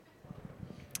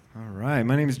All right,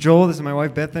 my name is Joel. This is my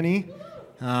wife, Bethany.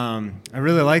 I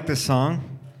really like this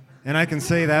song, and I can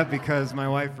say that because my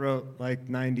wife wrote like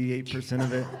 98%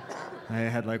 of it. I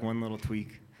had like one little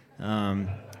tweak,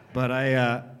 but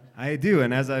I do,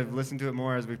 and as I've listened to it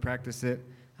more, as we practice it,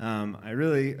 I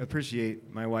really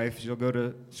appreciate my wife. She'll go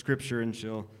to Scripture and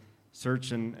she'll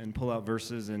search and pull out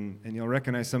verses, and you'll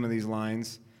recognize some of these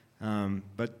lines.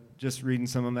 But just reading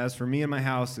some of them, as for me and my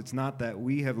house, it's not that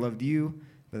we have loved you,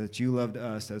 but that you loved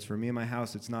us. As for me and my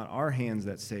house, it's not our hands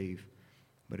that save,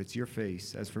 but it's your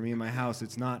face. As for me and my house,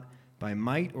 it's not by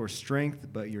might or strength,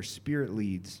 but your spirit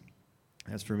leads.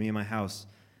 As for me and my house,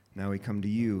 now we come to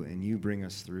you, and you bring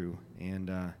us through. And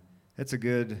that's a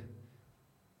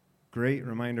great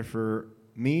reminder for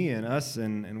me and us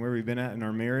and where we've been at in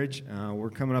our marriage. We're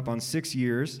coming up on 6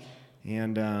 years,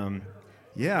 and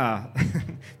yeah,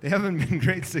 they haven't been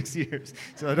great 6 years,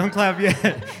 so don't clap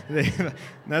yet.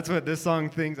 That's what this song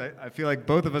thinks. I feel like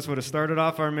both of us would have started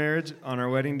off our marriage on our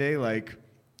wedding day, like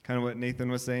kind of what Nathan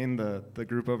was saying, the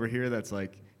group over here that's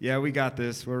like, yeah, we got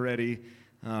this, we're ready.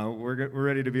 We're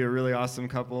ready to be a really awesome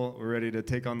couple. We're ready to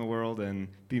take on the world and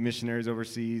be missionaries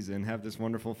overseas and have this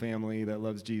wonderful family that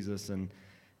loves Jesus, and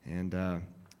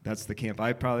that's the camp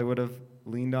I probably would have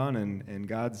leaned on, and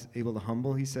God's able to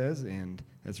humble, he says, and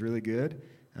that's really good.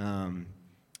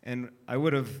 And I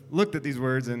would have looked at these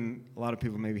words, and a lot of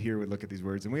people maybe here would look at these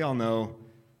words, and we all know,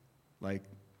 like,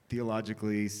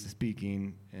 theologically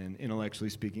speaking and intellectually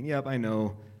speaking, yep, I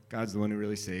know God's the one who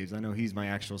really saves. I know he's my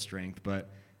actual strength, but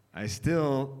I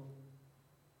still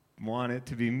want it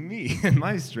to be me and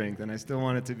my strength, and I still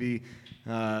want it to be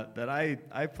that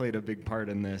I played a big part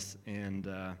in this, and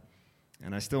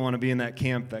I still want to be in that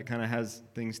camp that kind of has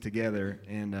things together,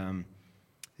 and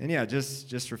yeah,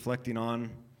 just reflecting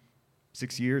on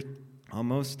 6 years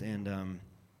almost, and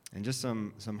just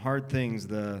some hard things.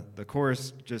 The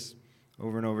chorus just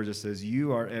over and over just says,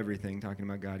 "You are everything," talking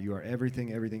about God. You are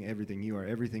everything, everything, everything. You are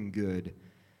everything good,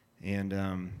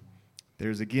 and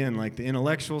there's again like the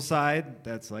intellectual side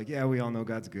that's like, yeah, we all know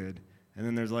God's good, and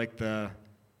then there's like the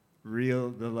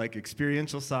like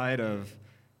experiential side of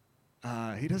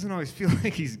he doesn't always feel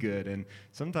like he's good, and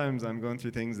sometimes I'm going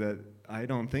through things that I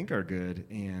don't think are good,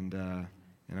 and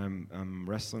I'm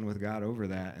wrestling with God over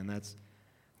that, and that's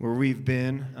where we've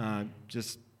been.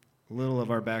 Just a little of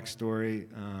our backstory.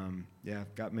 Yeah,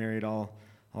 got married all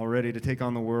ready to take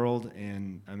on the world,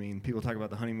 and I mean, people talk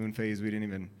about the honeymoon phase. We didn't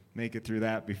even make it through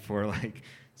that before. Like,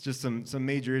 it's just some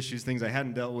major issues, things I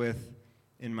hadn't dealt with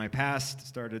in my past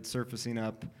started surfacing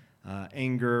up.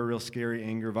 Anger, real scary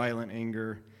anger, violent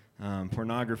anger.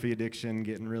 Pornography addiction,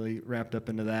 getting really wrapped up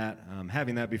into that.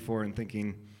 Having that before and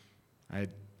thinking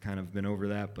I'd kind of been over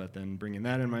that, but then bringing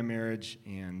that in my marriage,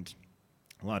 and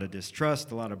a lot of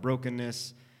distrust, a lot of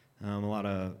brokenness, a lot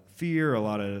of fear, a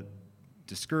lot of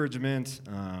discouragement,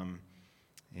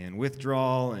 and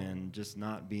withdrawal, and just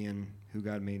not being who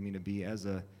God made me to be as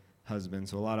a husband.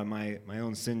 So a lot of my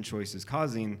own sin choices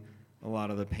causing a lot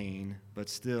of the pain, but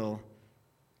still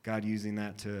God using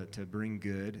that to bring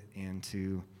good and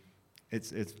to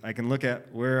It's I can look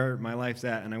at where my life's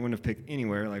at, and I wouldn't have picked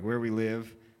anywhere, like where we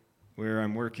live, where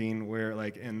I'm working,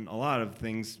 and a lot of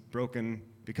things broken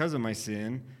because of my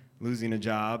sin, losing a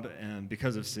job and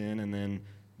because of sin, and then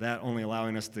that only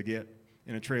allowing us to get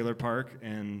in a trailer park,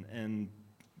 and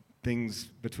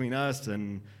things between us,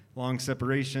 and long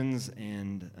separations,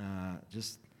 and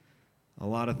just a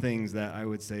lot of things that I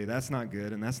would say, that's not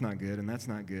good, and that's not good, and that's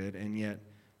not good, and yet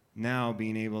now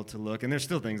being able to look, and there's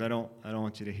still things I don't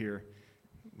want you to hear.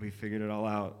 We figured it all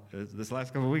out. This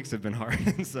last couple of weeks have been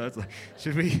hard, so it's like,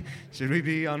 should we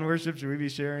be on worship? Should we be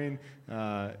sharing?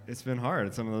 It's been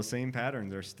hard. Some of those same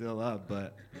patterns are still up,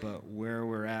 but where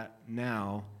we're at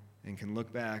now, and can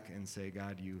look back and say,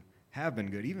 God, you have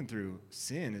been good, even through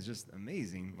sin, is just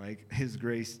amazing. Like His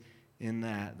grace in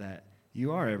that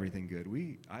you are everything good.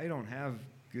 I don't have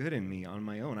good in me on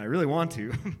my own. I really want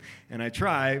to, and I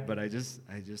try, but I just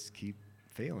keep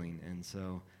failing, and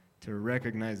so. To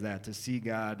recognize that, to see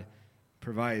God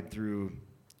provide through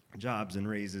jobs and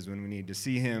raises when we need, to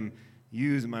see Him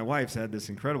use. My wife's had this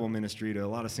incredible ministry to a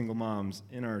lot of single moms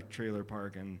in our trailer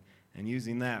park, and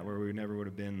using that where we never would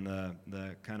have been,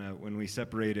 the kind of when we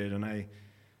separated and I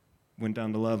went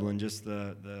down to Loveland, just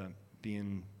the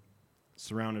being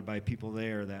surrounded by people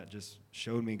there that just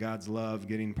showed me God's love,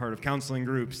 getting part of counseling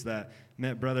groups that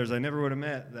met brothers I never would have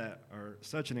met that are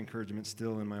such an encouragement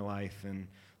still in my life, and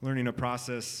learning a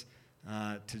process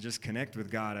to just connect with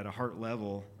God at a heart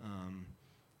level,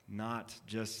 not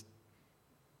just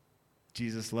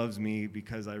Jesus loves me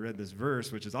because I read this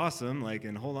verse, which is awesome, like,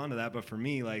 and hold on to that, but for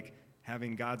me, like,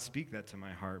 having God speak that to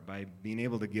my heart by being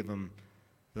able to give Him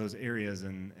those areas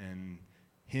and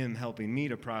him helping me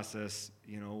to process,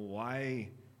 why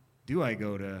do I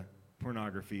go to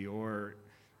pornography or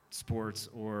sports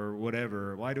or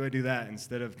whatever? Why do I do that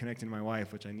instead of connecting to my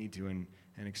wife, which I need to, and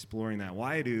exploring that?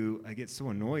 Why do I get so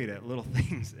annoyed at little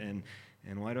things, and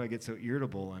why do I get so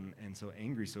irritable and so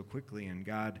angry so quickly? And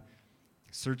God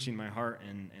searching my heart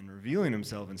and revealing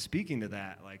himself and speaking to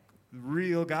that, like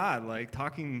real God, like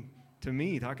talking to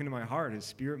me, talking to my heart, his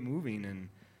spirit moving. And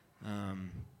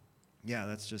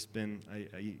that's just been,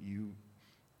 you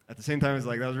at the same time, it's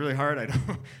like, that was really hard. I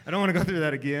don't want to go through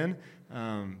that again.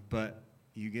 But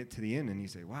you get to the end and you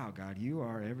say, wow, God, you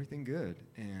are everything good.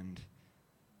 And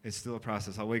it's still a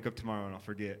process. I'll wake up tomorrow and I'll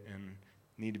forget and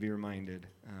need to be reminded.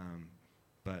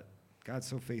 But God's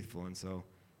so faithful. And so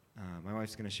my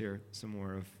wife's going to share some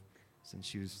more of, since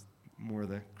she was more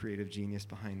the creative genius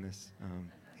behind this,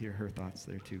 hear her thoughts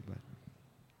there too. But do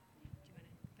you want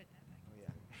to put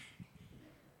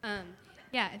that back?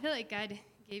 Yeah, I feel like God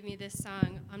gave me this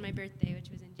song on my birthday, which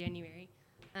was in January.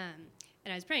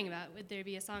 And I was praying about, would there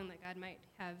be a song that God might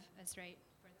have us write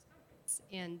for this conference?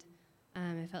 And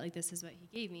I felt like this is what he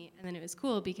gave me. And then it was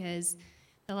cool because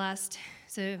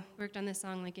worked on this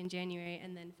song like in January,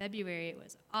 and then February it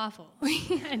was awful. We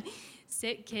had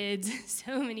sick kids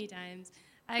so many times.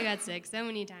 I got sick so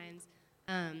many times.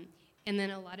 And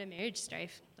then a lot of marriage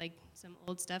strife, like some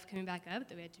old stuff coming back up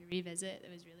that we had to revisit.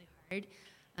 That was really hard.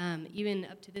 Even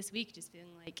up to this week, just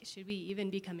feeling like, should we even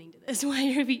be coming to this?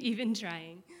 Why are we even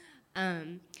trying?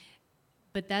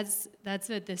 But that's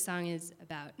what this song is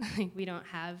about. Like, we don't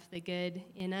have the good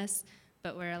in us,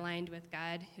 but we're aligned with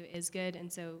God, who is good,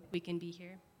 and so we can be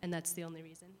here, and that's the only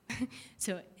reason.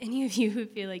 So any of you who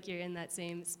feel like you're in that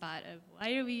same spot of,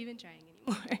 why are we even trying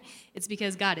anymore? It's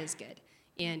because God is good,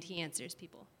 and he answers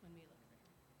people when we look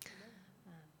for him.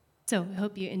 So I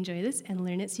hope you enjoy this and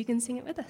learn it so you can sing it with us.